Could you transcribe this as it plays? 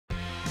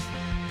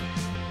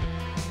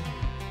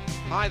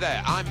Hi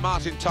there, I'm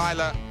Martin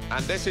Tyler,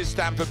 and this is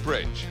Stamford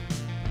Bridge.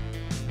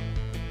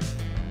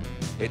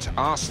 It's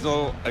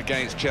Arsenal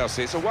against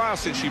Chelsea. It's a while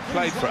since you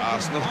played for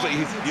Arsenal, but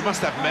you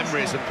must have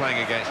memories of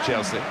playing against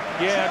Chelsea.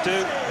 Yeah, I do.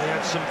 We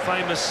had some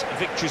famous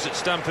victories at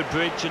Stamford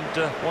Bridge and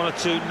one or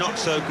two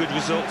not-so-good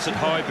results at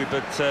Highbury,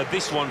 but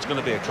this one's going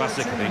to be a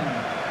classic, I think.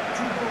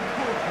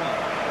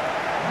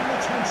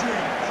 Number 28,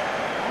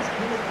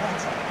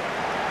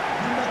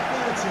 Number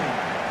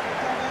 30,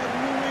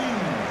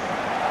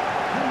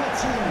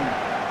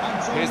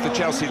 Here's the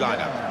Chelsea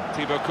lineup.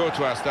 Thibaut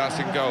Courtois starts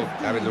in goal.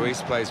 David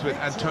Luiz plays with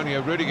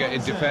Antonio Rudiger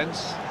in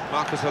defence.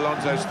 Marcos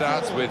Alonso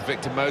starts with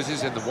Victor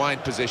Moses in the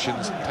wide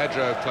positions.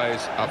 Pedro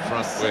plays up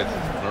front with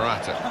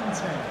Morata. Number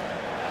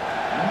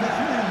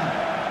 3,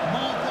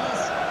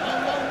 Marcos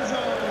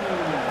Alonso.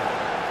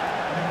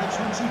 Number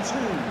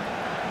 22.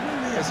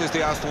 This is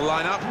the Arsenal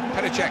lineup.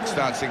 Petr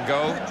starts in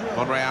goal.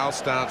 Monreal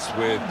starts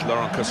with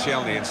Laurent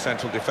Koscielny in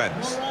central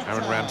defence.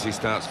 Aaron Ramsey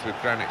starts with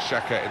Granit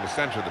Xhaka in the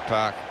centre of the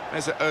park.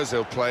 Mesut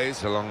Ozil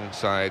plays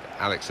alongside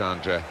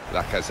Alexandre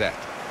Lacazette.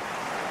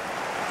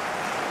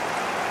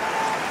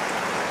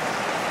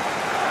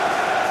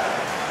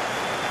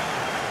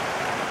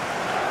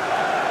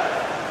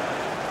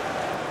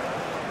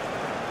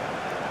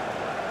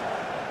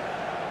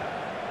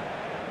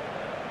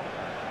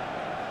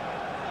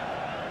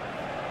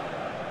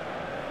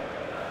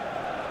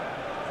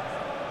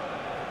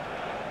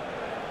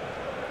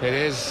 It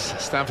is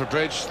Stamford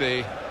Bridge,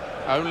 the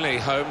only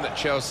home that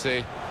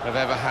Chelsea have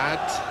ever had.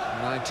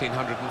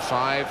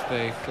 1905,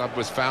 the club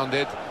was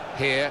founded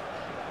here,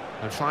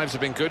 and fives have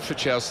been good for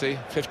Chelsea.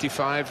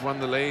 55 won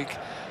the league,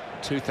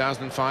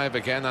 2005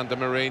 again under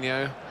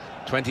Mourinho,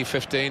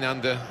 2015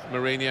 under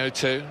Mourinho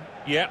too.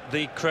 Yeah,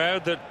 the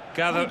crowd that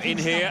gather in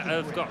here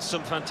have got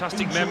some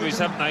fantastic memories,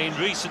 haven't they, in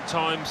recent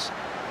times,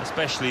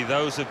 especially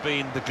those have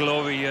been the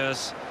glory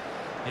years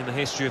in the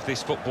history of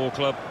this football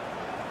club.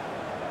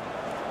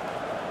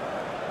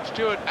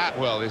 Stuart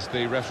Atwell is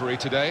the referee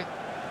today.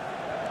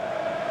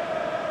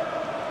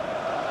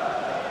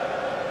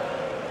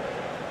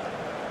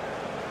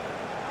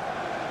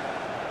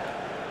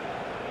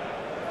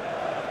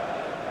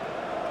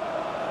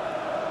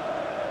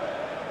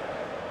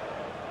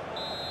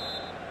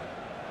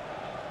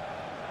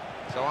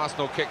 So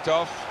Arsenal kicked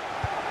off.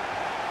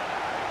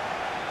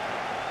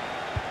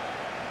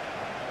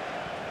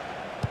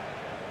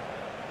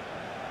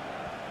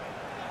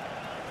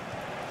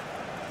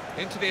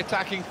 Into the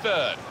attacking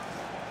third.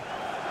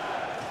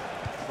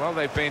 Well,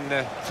 they've been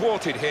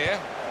thwarted here.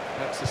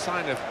 That's a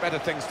sign of better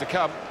things to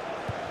come.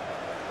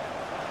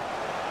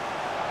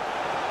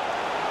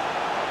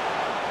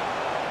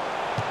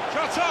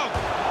 Shot on!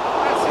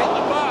 That's hit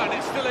the bar and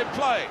it's still in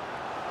play.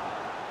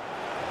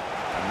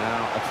 And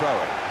now a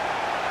throw-in.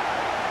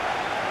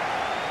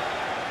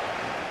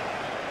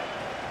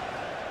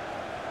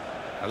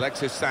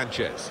 Alexis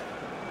Sanchez.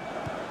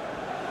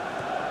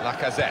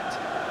 Lacazette.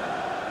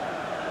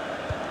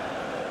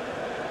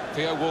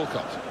 Theo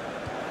Walcott.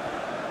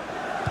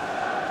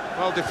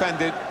 Well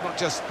defended, not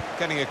just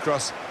getting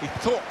across, he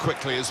thought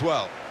quickly as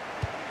well.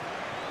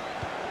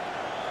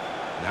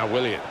 Now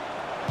Willian.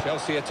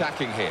 Chelsea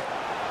attacking here.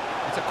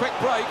 It's a quick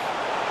break.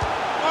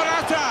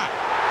 Morata!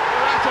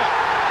 Morata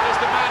is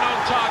the man on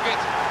target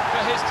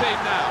for his team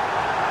now.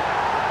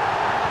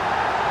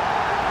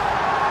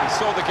 He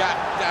saw the gap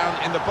down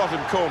in the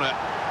bottom corner.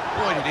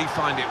 Boy, did he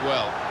find it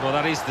well. Well,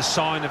 that is the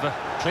sign of a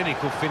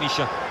clinical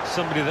finisher,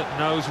 somebody that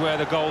knows where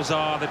the goals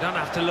are. They don't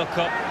have to look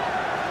up.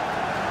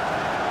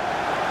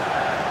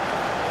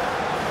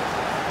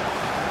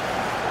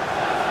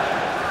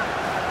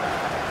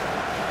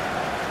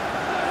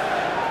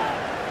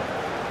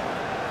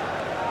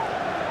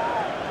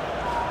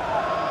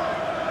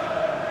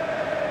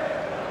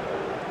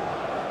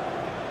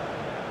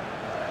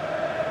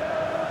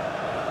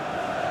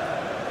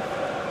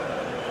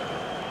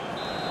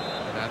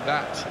 And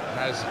that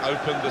has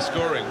opened the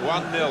scoring.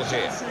 1-0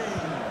 here.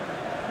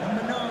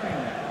 Number 9,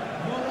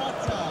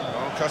 Morata.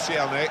 On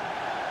Koscielny.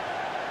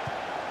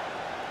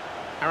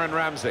 Aaron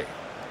Ramsey.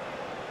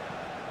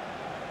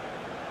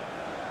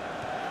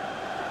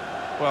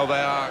 Well,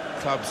 they are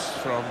clubs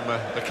from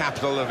the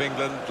capital of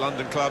England,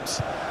 London clubs,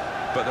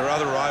 but there are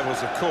other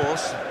rivals, of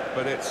course.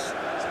 But it's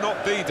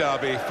not the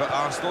derby for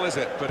Arsenal, is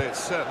it? But it's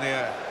certainly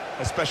a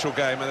special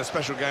game, and a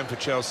special game for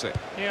Chelsea.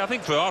 Yeah, I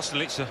think for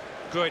Arsenal it's a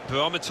great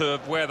barometer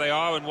of where they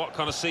are and what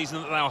kind of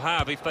season that they'll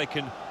have. If they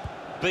can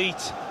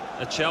beat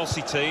a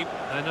Chelsea team,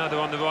 they know they're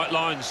on the right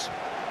lines.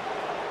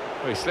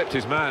 Well, he slipped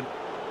his man.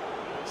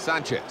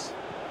 Sanchez.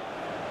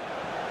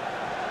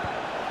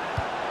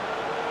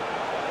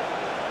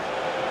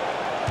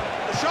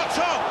 The shot's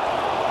on!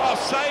 Well,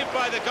 saved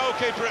by the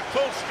goalkeeper at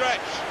full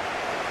stretch.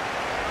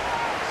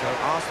 So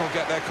Arsenal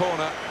get their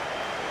corner.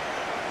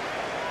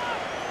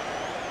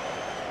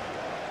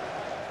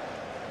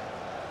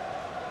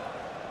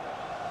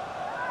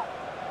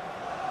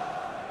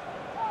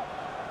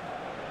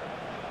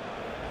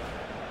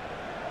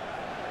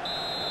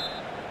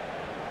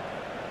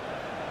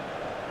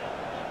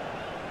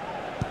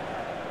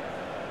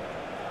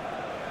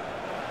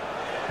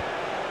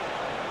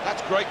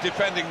 That's great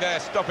defending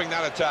there, stopping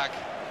that attack.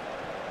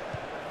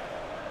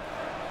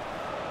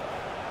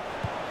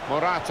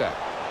 Morata.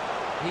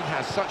 He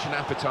has such an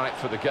appetite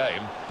for the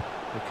game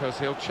because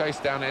he'll chase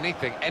down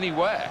anything,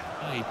 anywhere.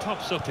 Oh, he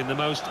pops up in the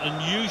most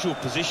unusual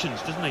positions,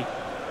 doesn't he?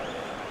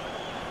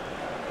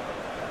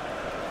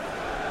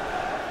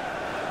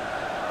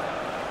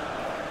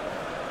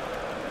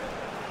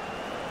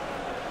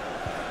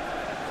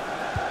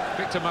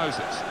 Victor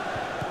Moses.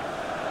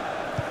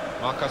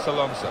 Marcos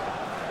Alonso.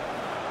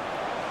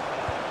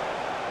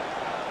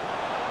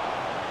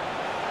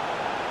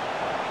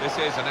 This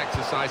is an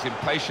exercise in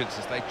patience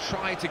as they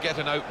try to get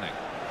an opening.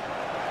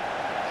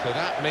 So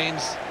that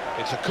means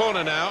It's a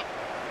corner now.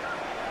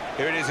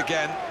 Here it is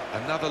again.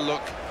 Another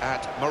look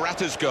at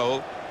Morata's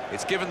goal.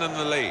 It's given them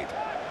the lead.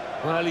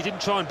 Well, he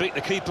didn't try and beat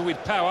the keeper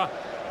with power.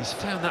 He's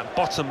found that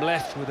bottom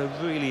left with a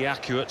really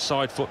accurate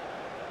side foot.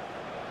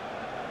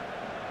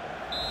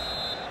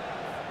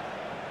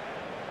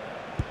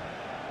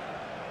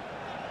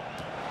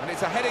 And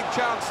it's a heading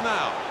chance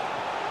now.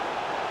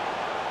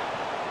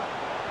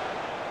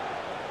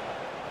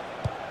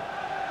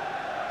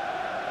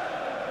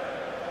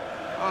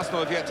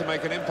 Arsenal have yet to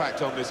make an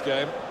impact on this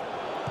game.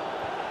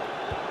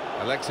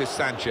 Alexis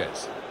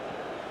Sanchez.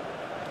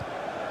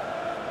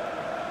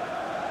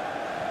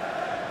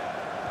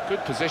 Good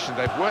position.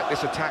 They've worked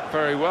this attack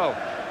very well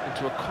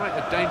into quite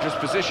a dangerous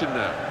position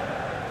now.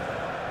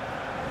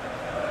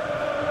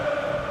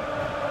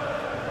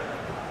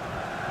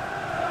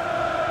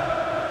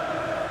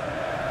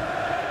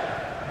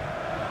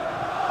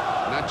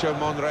 Nacho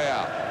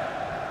Monreal.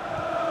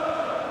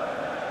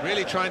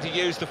 Really trying to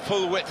use the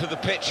full width of the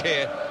pitch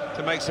here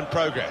to make some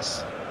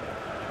progress.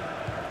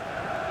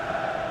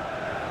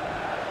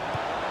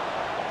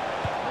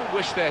 No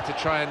wish there to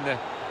try and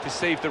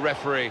deceive the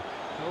referee.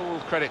 All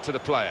credit to the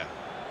player.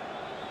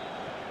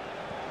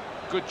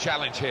 Good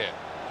challenge here.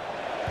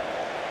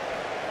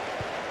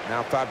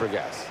 Now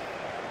Fabregas.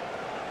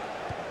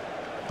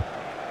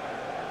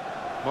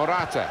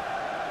 Morata.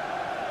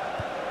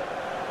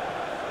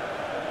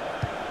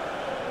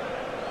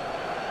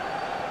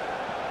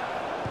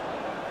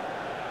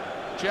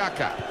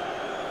 Xhaka.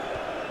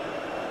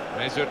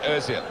 Mesut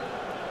Ozil.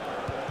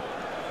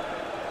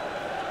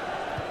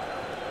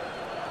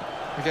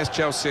 I guess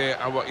Chelsea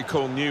are what you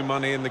call new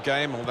money in the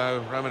game, although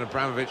Roman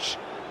Abramovich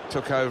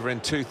took over in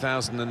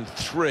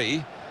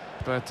 2003,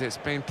 but it's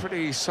been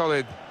pretty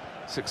solid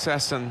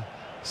success and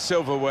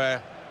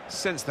silverware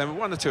since then, with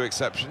one or two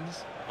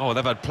exceptions. Oh,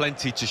 they've had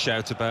plenty to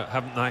shout about,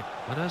 haven't they?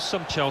 I know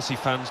some Chelsea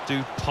fans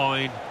do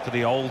pine for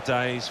the old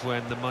days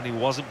when the money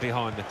wasn't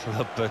behind the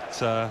club, but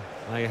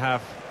they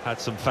have had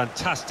some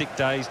fantastic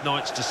days,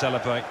 nights to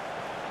celebrate.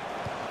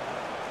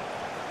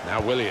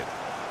 Now Willian.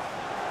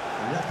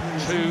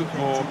 2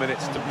 more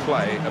minutes to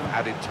play of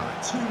added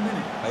time. 2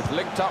 minutes. They've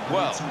linked up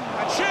well.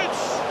 And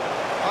shoots!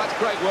 Oh, that's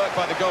great work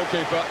by the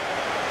goalkeeper.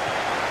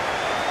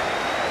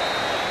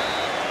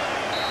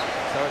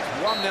 So it's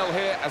 1-0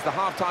 here as the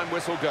half-time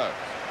whistle goes.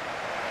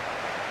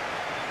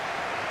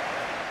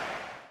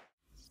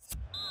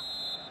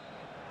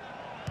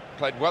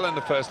 Played well in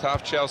the first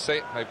half,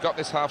 Chelsea. They've got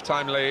this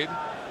half-time lead.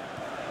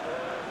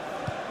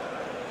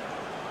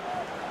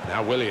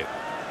 Now Willian.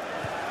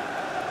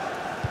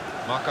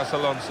 Marcos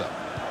Alonso.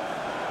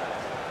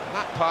 And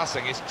that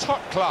passing is top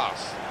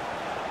class.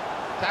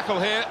 Tackle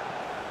here.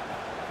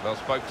 Well,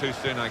 spoke too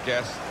soon, I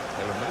guess.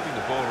 They were moving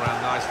the ball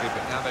around nicely,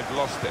 but now they've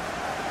lost it.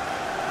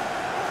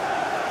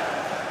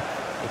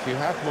 If you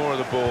have more of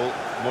the ball,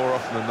 more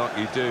often than not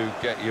you do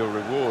get your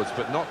rewards,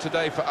 but not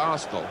today for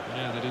Arsenal.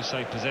 Yeah, they do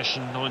say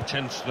possession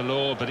 9/10 the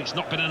law, but it's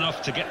not been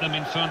enough to get them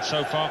in front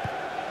so far.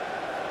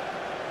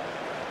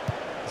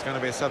 It's going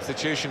to be a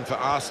substitution for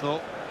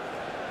Arsenal.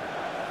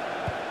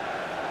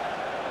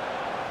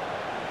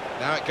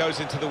 Now it goes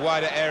into the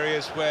wider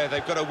areas where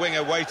they've got a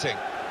winger waiting.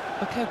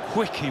 Look how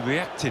quick he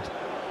reacted.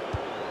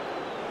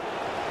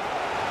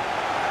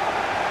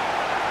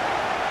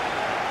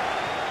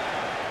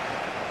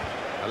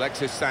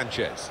 Alexis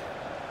Sanchez.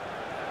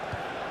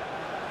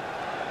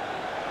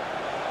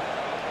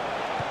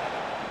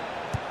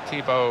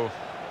 Thibaut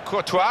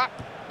Courtois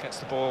gets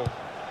the ball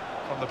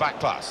from the back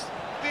pass.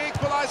 The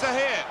equaliser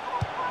here.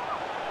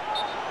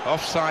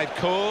 Offside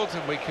called,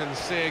 and we can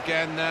see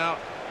again now.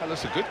 That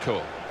looks a good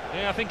call.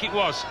 Yeah, I think it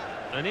was.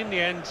 And in the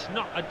end,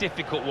 not a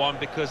difficult one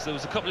because there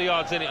was a couple of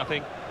yards in it, I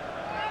think.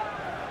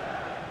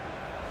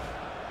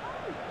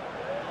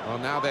 Well,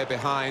 now they're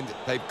behind.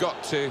 They've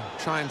got to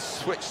try and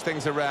switch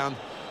things around.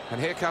 And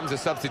here comes a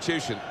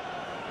substitution.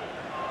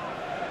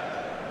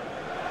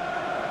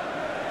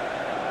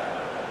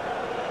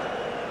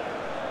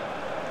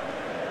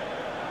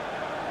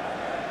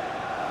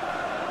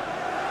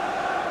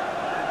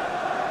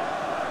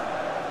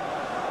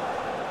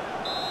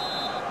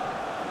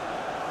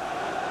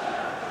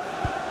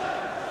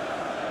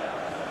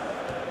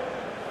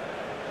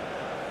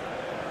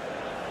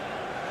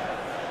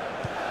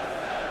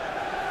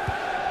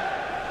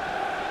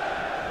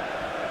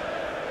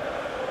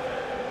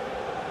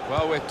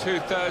 Well, we're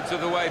 2/3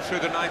 of the way through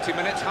the 90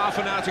 minutes, half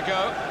an hour to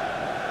go.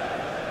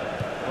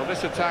 Well,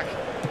 this attack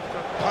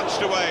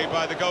Punched away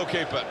by the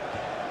goalkeeper.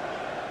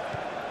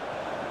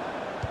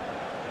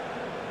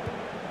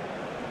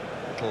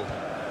 Little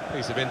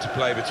piece of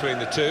interplay between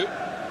the two.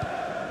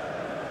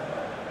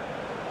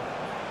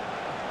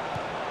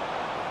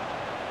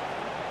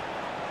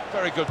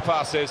 Very good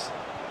passes.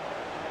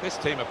 This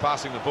team are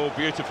passing the ball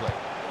beautifully.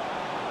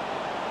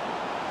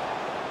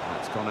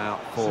 That's gone out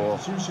for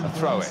a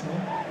throw-in.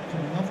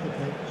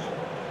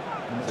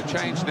 The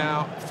change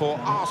now for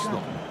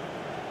Arsenal.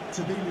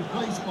 To be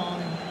replaced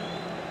by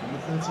number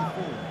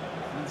 34,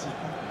 Francis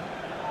Papa.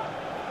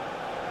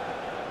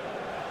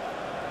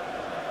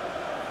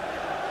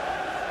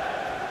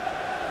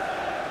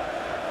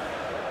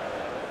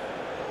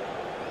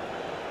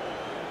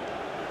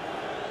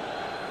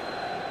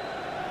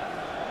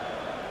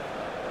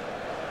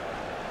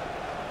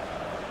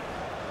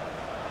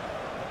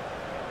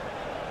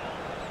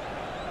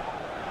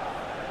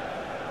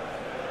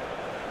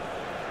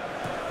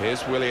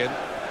 Here's Willian.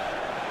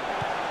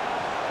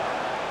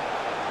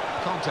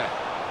 Conte.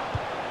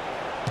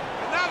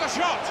 Now the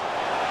shot!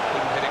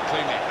 Couldn't hit it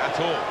cleanly at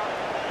all.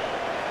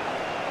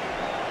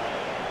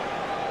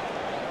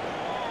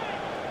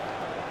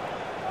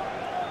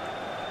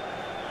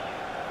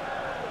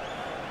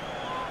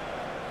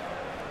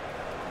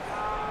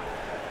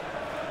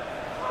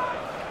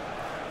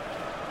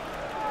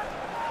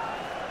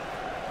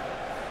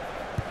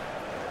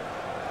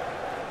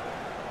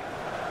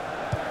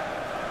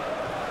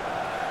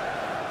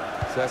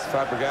 Cesc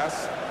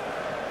Fabregas.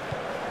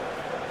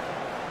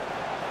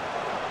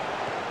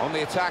 On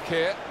the attack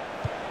here.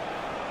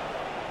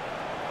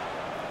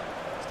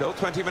 Still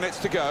 20 minutes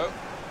to go.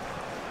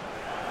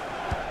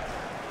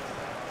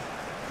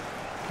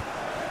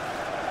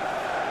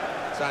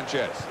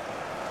 Sanchez.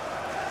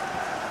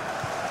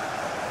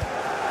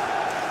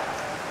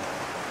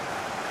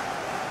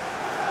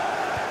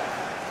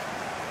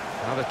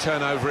 Another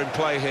turnover in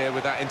play here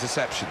with that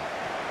interception.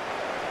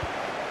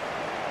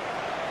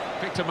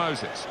 Victor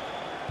Moses.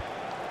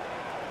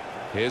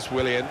 Here's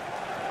Willian.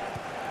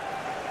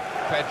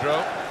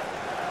 Pedro.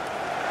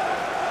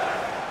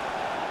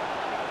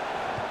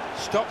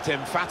 Stopped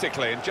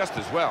emphatically and just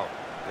as well.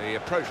 The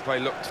approach play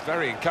looked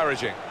very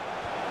encouraging.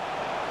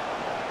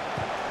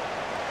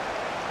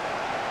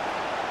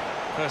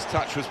 First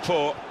touch was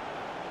poor.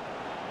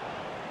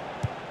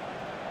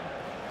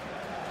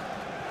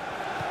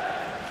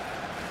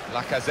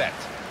 Lacazette.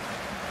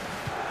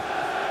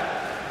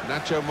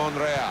 Nacho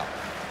Monreal.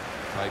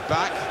 Played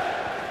back.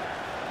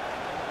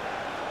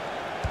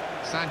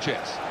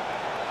 Sanchez.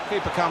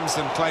 Keeper comes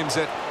and claims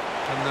it,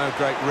 and no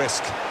great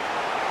risk.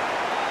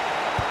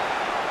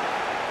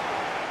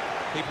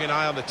 Keeping an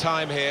eye on the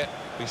time here,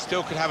 we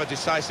still could have a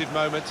decisive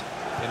moment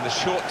in the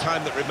short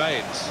time that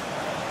remains.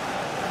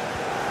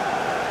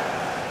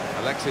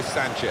 Alexis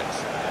Sanchez.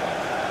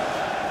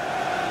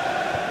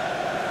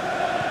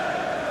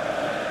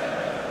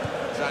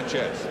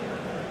 Sanchez.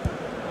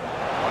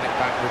 Won it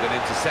back with an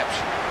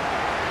interception.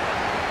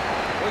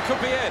 Well, it could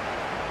be in.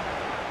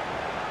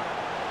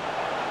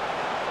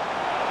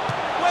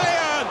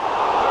 Willian!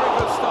 Very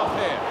good stop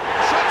here.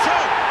 Shots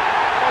on!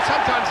 Well,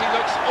 sometimes he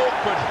looks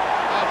awkward,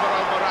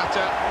 Alvaro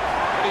Morata,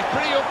 but he's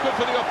pretty awkward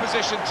for the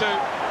opposition too.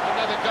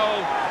 Another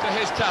goal to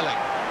his telling.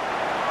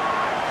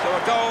 So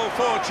a goal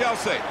for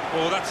Chelsea.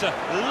 Oh, that's a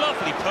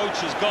lovely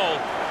poacher's goal.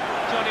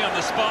 Johnny on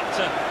the spot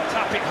to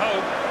tap it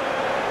home.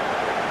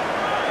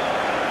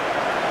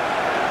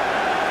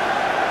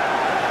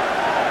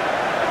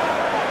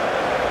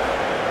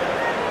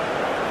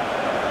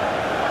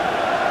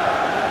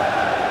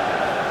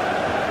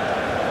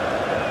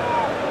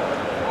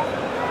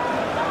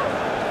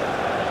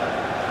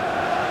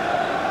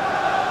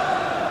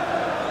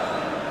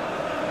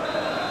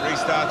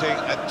 Restarting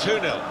at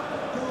 2-0.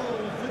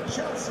 Goal for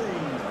Chelsea.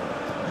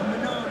 Number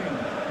 9,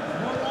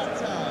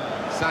 Morata.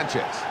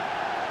 Sanchez.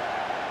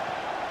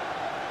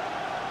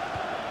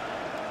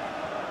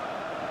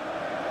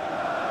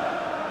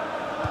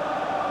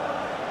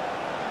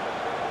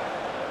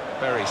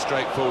 Very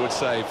straightforward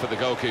save for the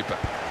goalkeeper.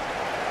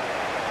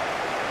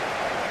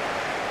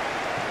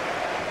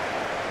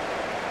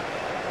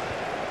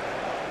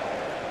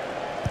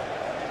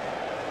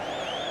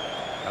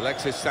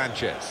 Alexis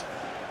Sanchez.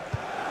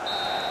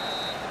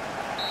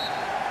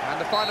 And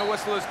the final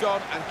whistle has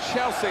gone, and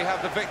Chelsea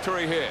have the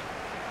victory here.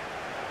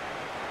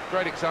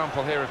 Great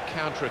example here of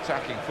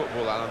counter-attacking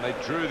football, Alan. They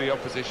drew the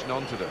opposition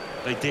onto them.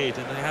 They did,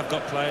 and they have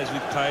got players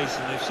with pace,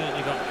 and they've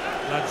certainly got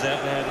lads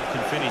out there that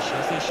can finish,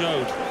 as they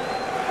showed.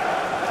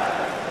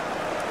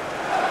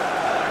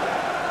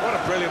 What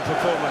a brilliant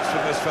performance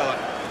from this fella.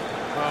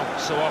 Well,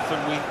 so often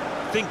we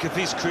think of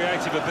his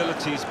creative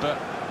abilities, but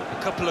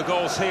a couple of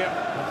goals here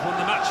have won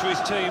the match for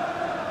his team.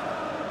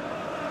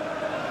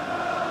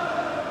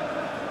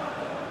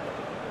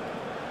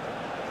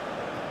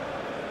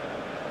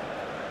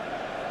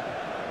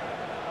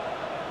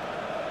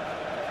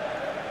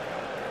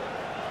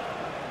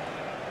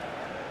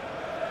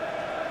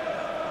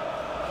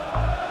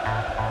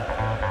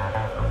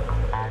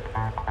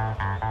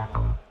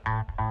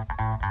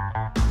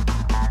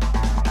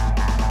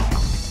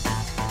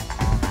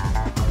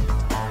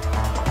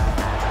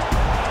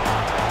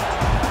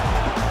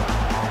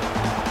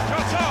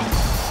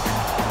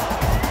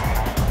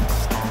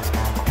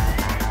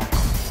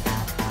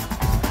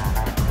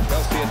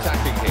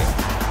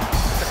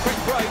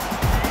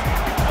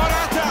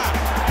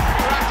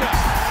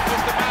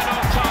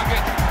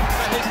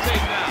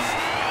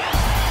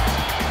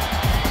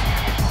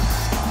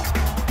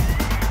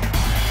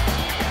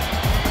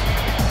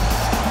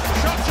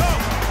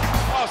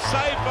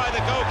 by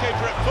the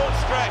goalkeeper at full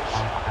stretch.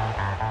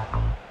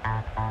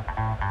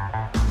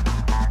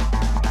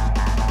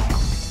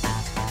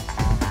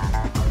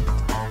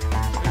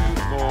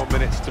 2 more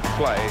minutes to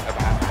play.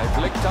 They've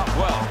linked up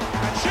well.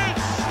 And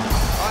shoots!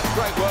 That's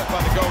great work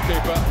by the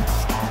goalkeeper.